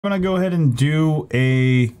I'm gonna go ahead and do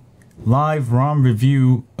a live ROM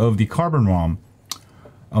review of the Carbon ROM.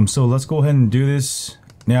 So let's go ahead and do this.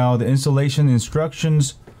 Now the installation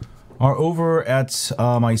instructions are over at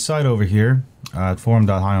my site over here at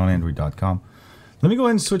forum.HighOnAndroid.com. Let me go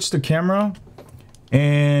ahead and switch the camera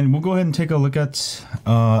and we'll go ahead and take a look at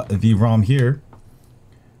the ROM here.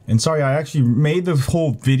 And sorry, I actually made the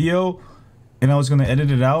whole video and I was going to edit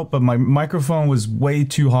it out, but my microphone was way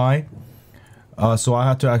too high. So I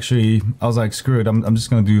had to actually, I was like, screw it, I'm just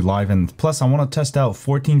going to do live. And plus I want to test out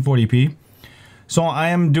 1440p. So I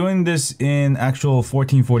am doing this in actual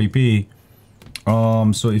 1440p.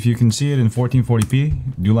 So if you can see it in 1440p,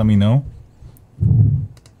 do let me know.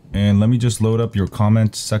 And let me just load up your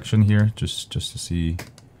comment section here, just to see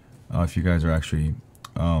if you guys are actually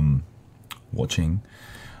watching.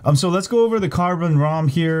 So let's go over the Carbon ROM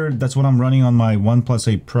here. That's what I'm running on my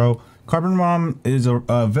OnePlus 8 Pro. Carbon ROM is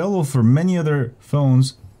available for many other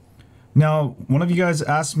phones. Now, one of you guys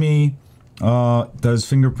asked me, does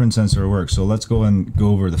Fingerprint Sensor work? So let's go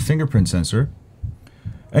over the Fingerprint Sensor.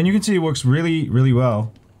 And you can see it works really, really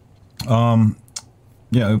well.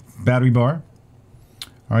 Yeah, battery bar.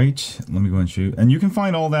 All right, let me go and shoot. And you can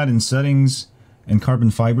find all that in settings and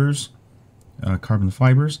carbon fibers.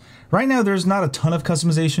 Right now, there's not a ton of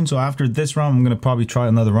customization. So after this ROM, I'm gonna probably try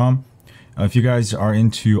another ROM. If you guys are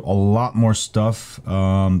into a lot more stuff,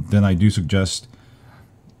 then I do suggest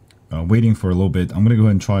waiting for a little bit. I'm gonna go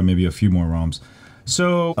ahead and try maybe a few more ROMs.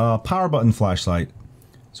 So power button flashlight.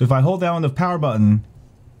 So if I hold down the power button,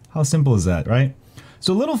 how simple is that, right?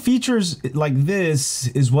 So little features like this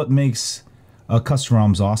is what makes custom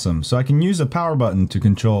ROMs awesome. So I can use a power button to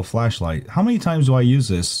control a flashlight. How many times do I use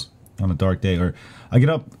this on a dark day? Or I get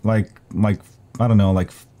up like I don't know,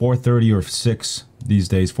 like 4:30 or 6 these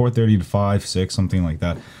days, 4:30 to 5, 6, something like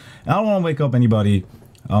that. And I don't want to wake up anybody,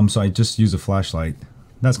 so I just use a flashlight.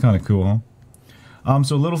 That's kind of cool, huh?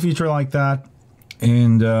 So a little feature like that.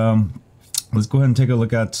 And let's go ahead and take a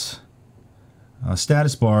look at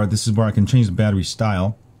status bar. This is where I can change the battery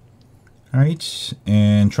style. All right,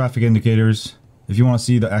 and traffic indicators. If you want to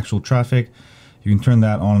see the actual traffic, you can turn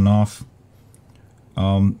that on and off.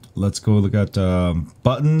 Let's go look at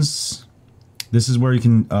buttons. This is where you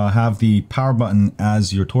can have the power button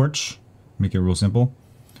as your torch. Make it real simple.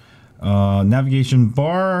 Navigation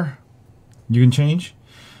bar, you can change.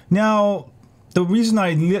 Now, the reason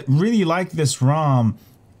I really like this ROM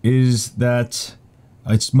is that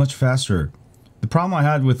it's much faster. The problem I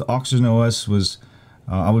had with Oxygen OS was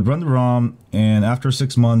I would run the ROM, and after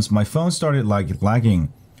 6 months, my phone started like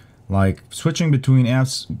lagging. Like switching between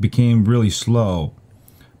apps became really slow.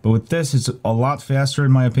 But with this, it's a lot faster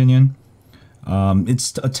in my opinion.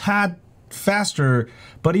 It's a tad faster,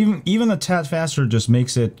 but even a tad faster just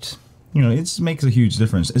makes it, you know, it makes a huge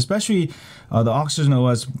difference. Especially the Oxygen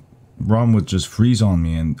OS ROM would just freeze on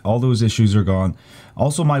me, and all those issues are gone.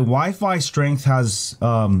 Also, my Wi-Fi strength has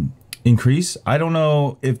increased. I don't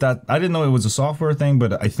know if that, I didn't know it was a software thing,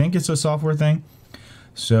 but I think it's a software thing.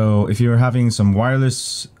 So if you're having some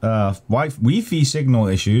wireless Wi-Fi signal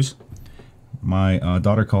issues, my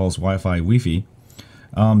daughter calls Wi-Fi Wi-Fi.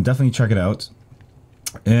 Definitely check it out.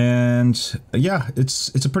 And yeah,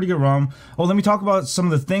 it's a pretty good ROM. Oh, let me talk about some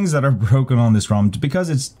of the things that are broken on this ROM because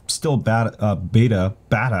it's still beta.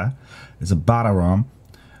 It's a beta ROM.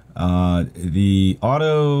 The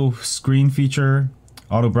auto screen feature,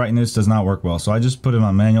 auto brightness does not work well, so I just put it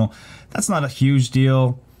on manual. That's not a huge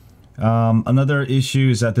deal. Another issue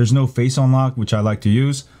is that there's no face unlock, which I like to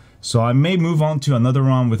use. So I may move on to another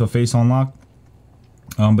ROM with a face unlock.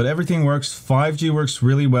 But everything works. 5G works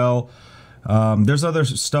really well. There's other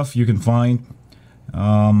stuff you can find.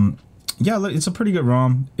 Yeah, it's a pretty good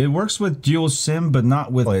ROM. It works with dual SIM, but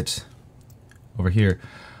not with it. Over here.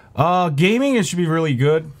 Gaming, it should be really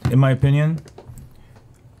good, in my opinion.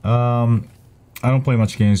 I don't play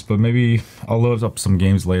much games, but maybe I'll load up some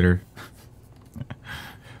games later.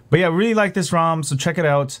 But yeah, really like this ROM, so check it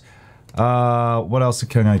out. What else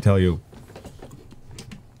can I tell you?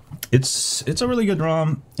 It's a really good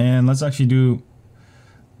ROM, and let's actually do.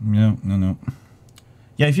 No.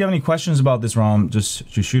 Yeah, if you have any questions about this ROM, just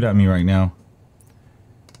shoot at me right now.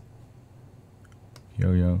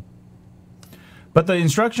 Yo. But the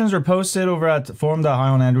instructions are posted over at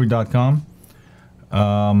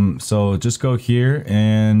forum.HighOnAndroid.com. So just go here,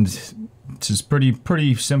 and it's just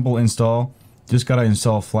pretty simple install. Just gotta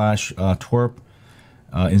install Flash Twerp,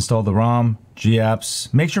 install the ROM,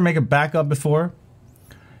 GApps. Make sure to make a backup before.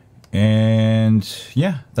 And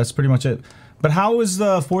yeah, that's pretty much it. But how is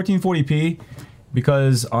the 1440p?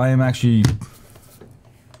 Because I am actually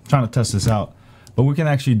trying to test this out. But we can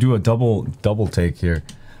actually do a double take here.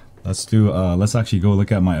 Let's do, let's actually go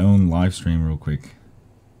look at my own live stream real quick.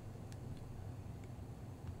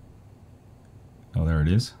 Oh, there it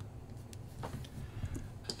is.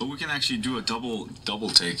 But we can actually do a double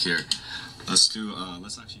take here. Let's do,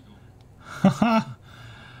 let's actually go.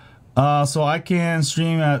 So I can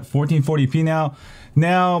stream at 1440p now.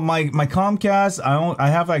 Now my Comcast, I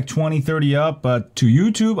have like 20-30 up, but to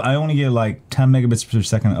YouTube I only get like 10 megabits per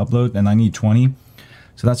second upload, and I need 20.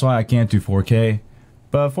 So that's why I can't do 4K.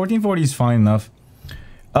 But 1440 is fine enough.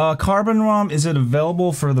 Carbon ROM, is it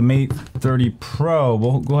available for the Mate 30 Pro?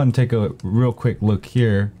 We'll go ahead and take a real quick look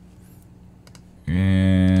here.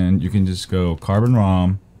 And you can just go Carbon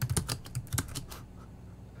ROM.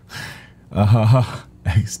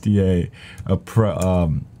 XDA, a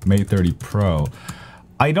Pro, Mate 30 Pro.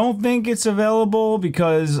 I don't think it's available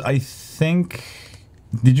because I think,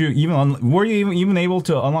 were you even able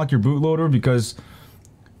to unlock your bootloader? Because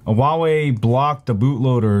Huawei blocked the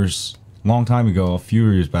bootloaders a long time ago, a few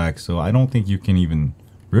years back, so I don't think you can even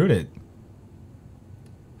root it.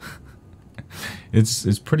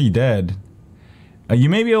 It's pretty dead. You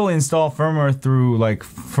may be able to install firmware through like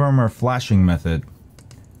firmware flashing method.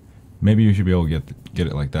 Maybe you should be able to get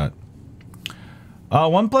it like that.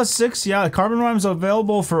 OnePlus 6, yeah, Carbon ROM is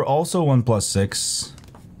available for also OnePlus 6.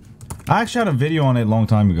 I actually had a video on it a long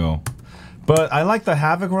time ago. But I like the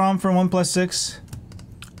Havoc ROM for OnePlus 6.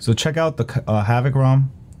 So check out the Havoc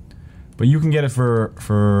ROM. But you can get it for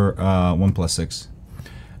OnePlus 6.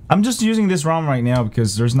 I'm just using this ROM right now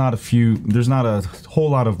because there's not a whole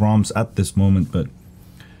lot of ROMs at this moment, but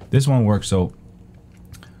this one works, so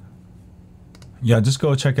yeah, just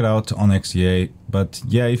go check it out on XDA. But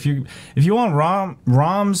yeah, if you want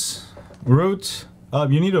ROMs root,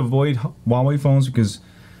 you need to avoid Huawei phones because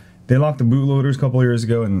they locked the bootloaders a couple of years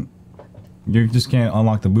ago, and you just can't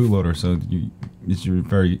unlock the bootloader, so you're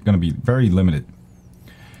going to be very limited.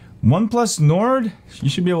 OnePlus Nord, you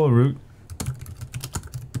should be able to root.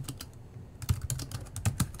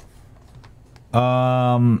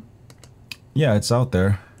 Yeah, it's out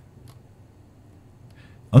there.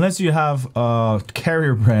 Unless you have a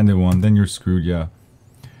carrier branded one, then you're screwed, yeah.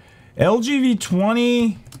 LG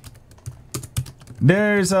V20,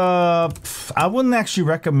 there's I wouldn't actually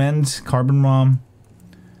recommend Carbon ROM.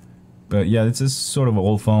 But yeah, this is sort of an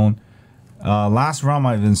old phone. Last ROM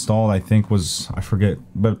I've installed, I think, was, I forget,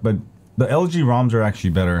 but the LG ROMs are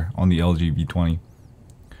actually better on the LG V20.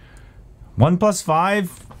 OnePlus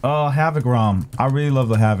 5, Havoc ROM. I really love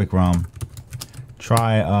the Havoc ROM.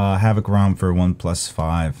 Try Havoc ROM for OnePlus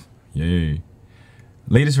 5. Yay.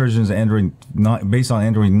 Latest version is Android, based on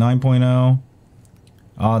Android 9.0.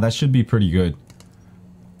 That should be pretty good.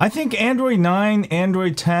 I think Android 9,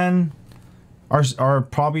 Android 10 are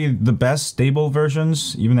probably the best stable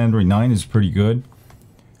versions. Even Android 9 is pretty good.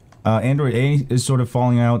 Android 8 is sort of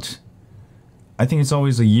falling out. I think it's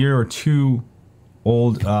always a year or two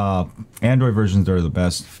old Android versions that are the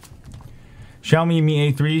best. Xiaomi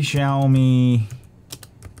Mi A3, Xiaomi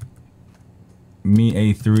Mi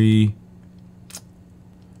A3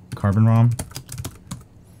 Carbon ROM.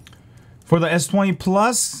 For the S20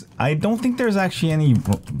 Plus, I don't think there's actually a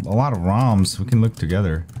lot of ROMs. We can look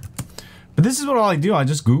together. But this is what I do. I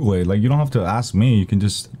just Google it. Like, you don't have to ask me. You can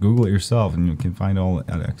just Google it yourself, and you can find all at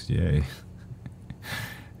XDA.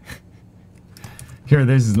 Here,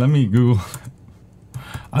 let me Google.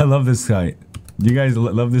 I love this site. You guys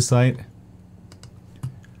love this site?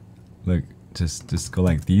 Look, just go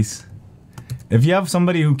like these. If you have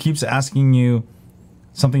somebody who keeps asking you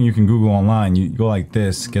something you can Google online, you go like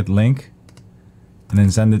this, get link, and then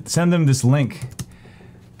send them this link,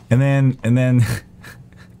 and then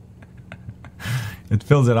it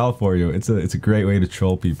fills it out for you. It's a great way to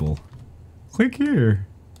troll people. Click here.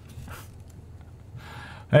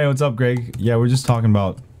 Hey, what's up, Greg? Yeah, we're just talking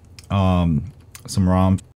about some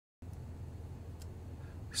ROMs.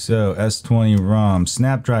 So S20 ROM,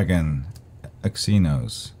 Snapdragon,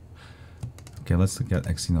 Exynos. Okay, let's look at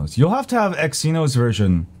Exynos. You'll have to have Exynos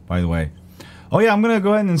version, by the way. Oh yeah, I'm gonna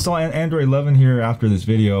go ahead and install Android 11 here after this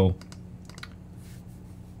video.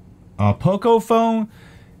 Poco phone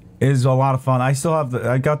is a lot of fun. I still have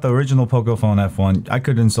I got the original Poco phone F1. I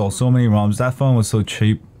could install so many ROMs. That phone was so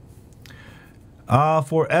cheap.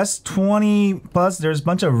 For S20 Plus, there's a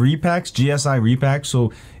bunch of repacks, GSI repacks.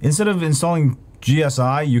 So instead of installing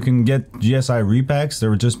GSI, you can get GSI repacks.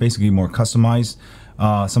 They're just basically more customized.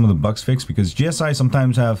 Some of the bugs fixed, because GSI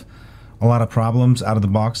sometimes have a lot of problems out of the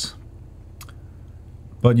box.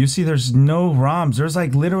 But you see, there's no ROMs. There's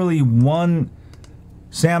like literally one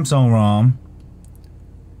Samsung ROM.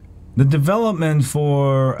 The development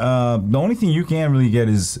for the only thing you can really get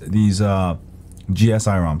is these GSI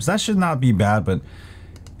ROMs. That should not be bad, but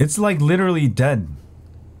It's like literally dead.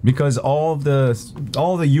 Because all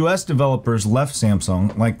the US developers left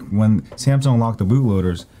Samsung, like when Samsung locked the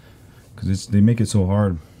bootloaders, because they make it so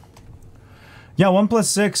hard. Yeah, OnePlus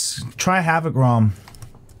 6, try Havoc ROM.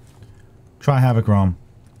 Try Havoc ROM.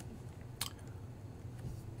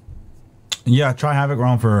 Yeah, try Havoc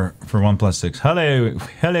ROM for OnePlus 6.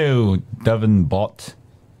 Hello, Devin Bot.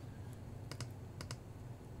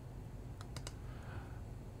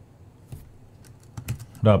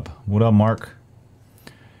 What up? What up, Mark?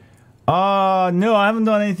 No, I haven't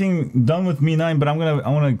done anything done with Mi 9, but I'm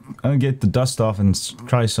gonna get the dust off and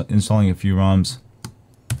try installing a few ROMs.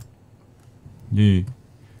 Yeah.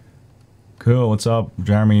 Cool. What's up,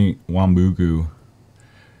 Jeremy Wambugu?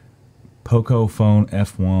 Poco Phone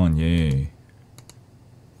F1. Yay.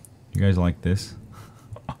 You guys like this?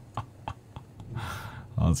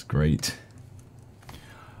 Oh, that's great.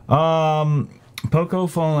 Poco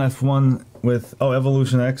Phone F1 with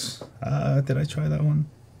Evolution X. Did I try that one?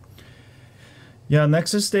 Yeah,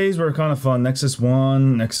 Nexus days were kind of fun. Nexus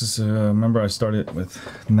 1, Nexus, remember I started with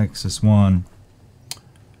Nexus 1.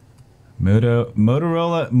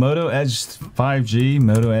 Motorola, Moto Edge 5G,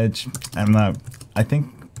 Moto Edge, I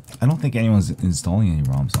don't think anyone's installing any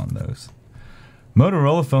ROMs on those.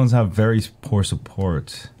 Motorola phones have very poor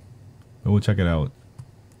support, but we'll check it out.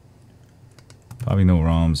 Probably no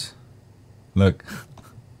ROMs. Look.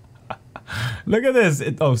 Look at this.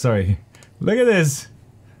 Oh, sorry. Look at this.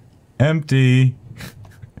 Empty.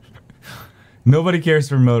 Nobody cares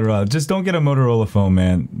for Motorola. Just don't get a Motorola phone,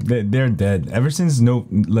 man. They're dead. Ever since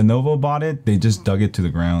Lenovo bought it, they just dug it to the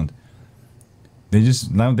ground.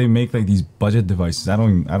 Now they make like these budget devices. I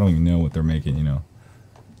don't even know what they're making, you know.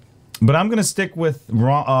 But I'm gonna stick with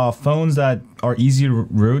phones that are easy to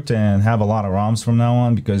root and have a lot of ROMs from now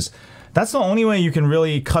on, because that's the only way you can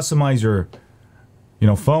really customize your,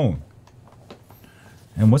 phone.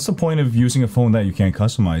 And what's the point of using a phone that you can't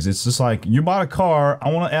customize? It's just like, you bought a car,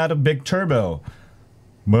 I want to add a big turbo.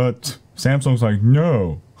 But Samsung's like,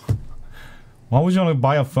 no. Why would you want to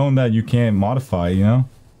buy a phone that you can't modify, you know?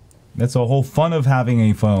 That's the whole fun of having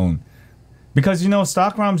a phone. Because,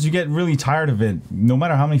 stock ROMs, you get really tired of it. No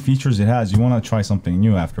matter how many features it has, you want to try something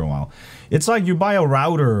new after a while. It's like you buy a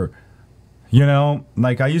router,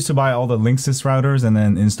 like I used to buy all the Linksys routers and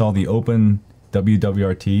then install the Open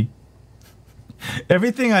WWRT.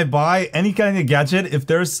 Everything I buy, any kind of gadget, if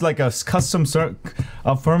there's like a custom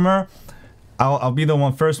firmware, I'll be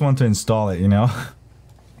the first one to install it,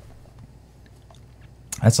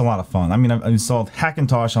 That's a lot of fun. I mean, I've installed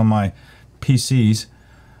Hackintosh on my PCs.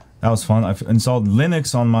 That was fun. I've installed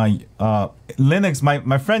Linux on my Linux.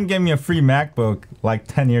 My friend gave me a free MacBook like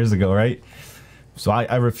 10 years ago, right? So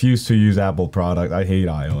I refuse to use Apple product. I hate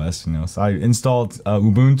iOS, So I installed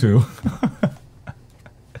Ubuntu.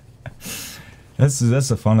 That's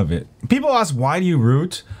the fun of it. People ask, why do you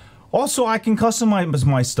root? Also, I can customize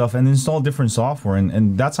my stuff and install different software,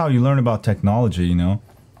 and that's how you learn about technology,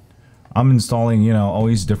 I'm installing, all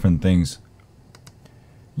these different things.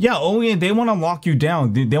 Yeah, they want to lock you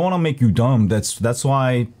down. They want to make you dumb. That's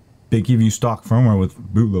why they give you stock firmware with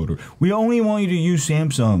bootloader. We only want you to use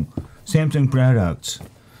Samsung products.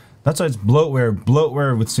 That's why it's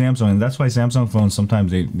bloatware with Samsung, and that's why Samsung phones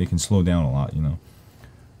sometimes they can slow down a lot,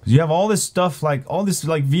 You have all this stuff, like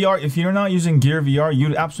VR. If you're not using Gear VR,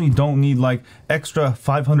 you absolutely don't need like extra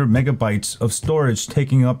 500 megabytes of storage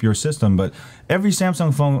taking up your system. But every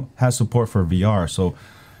Samsung phone has support for VR, so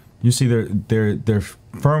you see their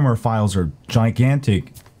firmware files are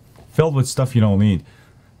gigantic, filled with stuff you don't need.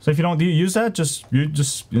 So if you don't use that, you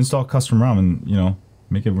just install custom ROM and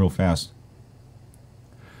make it real fast.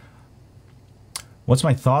 What's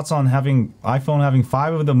my thoughts on iPhone having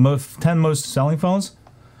 5 of the 10 most selling phones?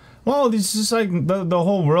 Well, it's just like the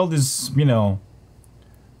whole world is, they don't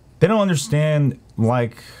understand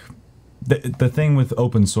like the thing with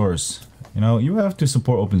open source. You have to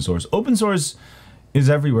support open source. Open source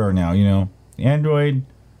is everywhere now, Android,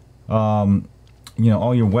 all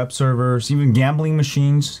your web servers, even gambling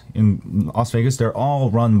machines in Las Vegas, they're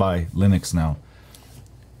all run by Linux now.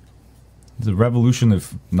 It's a revolution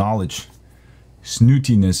of knowledge.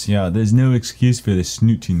 Snootiness, yeah, there's no excuse for the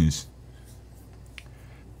snootiness.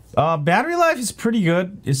 Battery life is pretty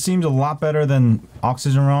good. It seems a lot better than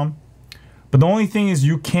Oxygen ROM, but the only thing is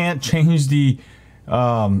you can't change the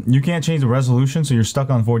resolution, so you're stuck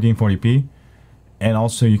on 1440p, and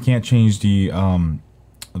also you can't change the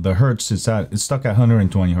hertz. It's stuck at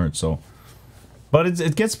 120 hertz. So, but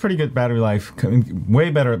it gets pretty good battery life, way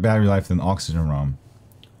better battery life than Oxygen ROM.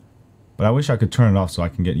 But I wish I could turn it off so I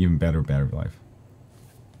can get even better battery life.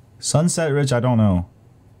 Sunset Ridge, I don't know.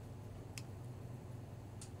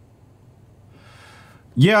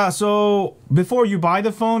 Yeah, so before you buy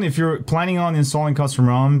the phone, if you're planning on installing custom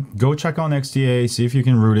ROM, go check on XDA, see if you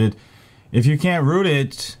can root it. If you can't root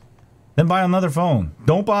it, then buy another phone.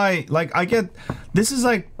 Don't buy, like, I get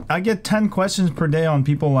 10 questions per day on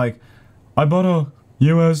people like, I bought a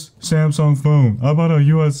US Samsung phone. I bought a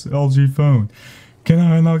US LG phone. Can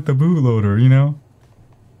I unlock the bootloader, you know?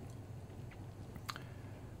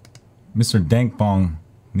 Mr. Dankbong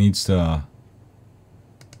needs to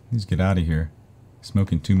get out of here.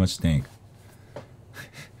 Smoking too much dank.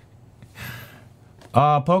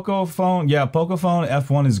 Poco phone. Yeah, Poco phone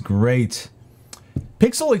F1 is great.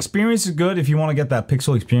 Pixel experience is good if you want to get that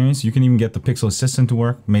Pixel experience. You can even get the Pixel Assistant to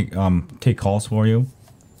work, take calls for you.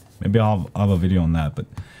 Maybe I'll have a video on that, but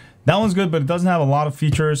that one's good, but it doesn't have a lot of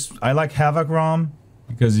features. I like Havoc ROM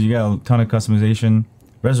because you got a ton of customization.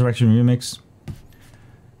 Resurrection Remix.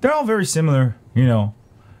 They're all very similar, you know,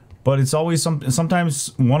 but it's always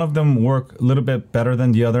sometimes one of them work a little bit better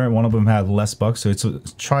than the other, and one of them has less bugs. So it's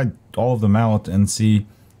try all of them out and see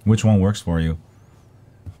which one works for you.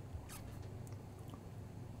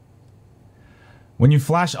 When you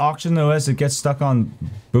flash Auction OS, it gets stuck on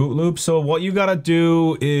boot loop. So what you gotta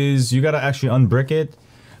do is you gotta actually unbrick it.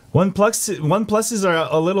 OnePluses are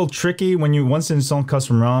a little tricky when you once install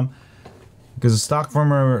custom ROM, because the stock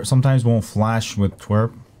firmware sometimes won't flash with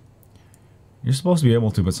twerp. You're supposed to be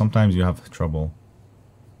able to, but sometimes you have trouble.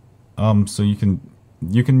 So you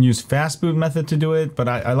can use fast boot method to do it, but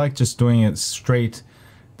I like just doing it straight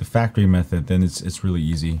the factory method. Then it's really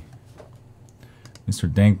easy. Mr.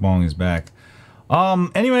 Dankbong is back.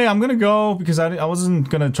 Anyway, I'm gonna go because I wasn't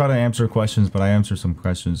gonna try to answer questions, but I answered some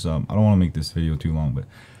questions. I don't want to make this video too long, but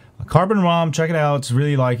Carbon ROM, check it out.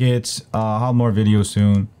 Really like it. I'll have more videos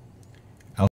soon.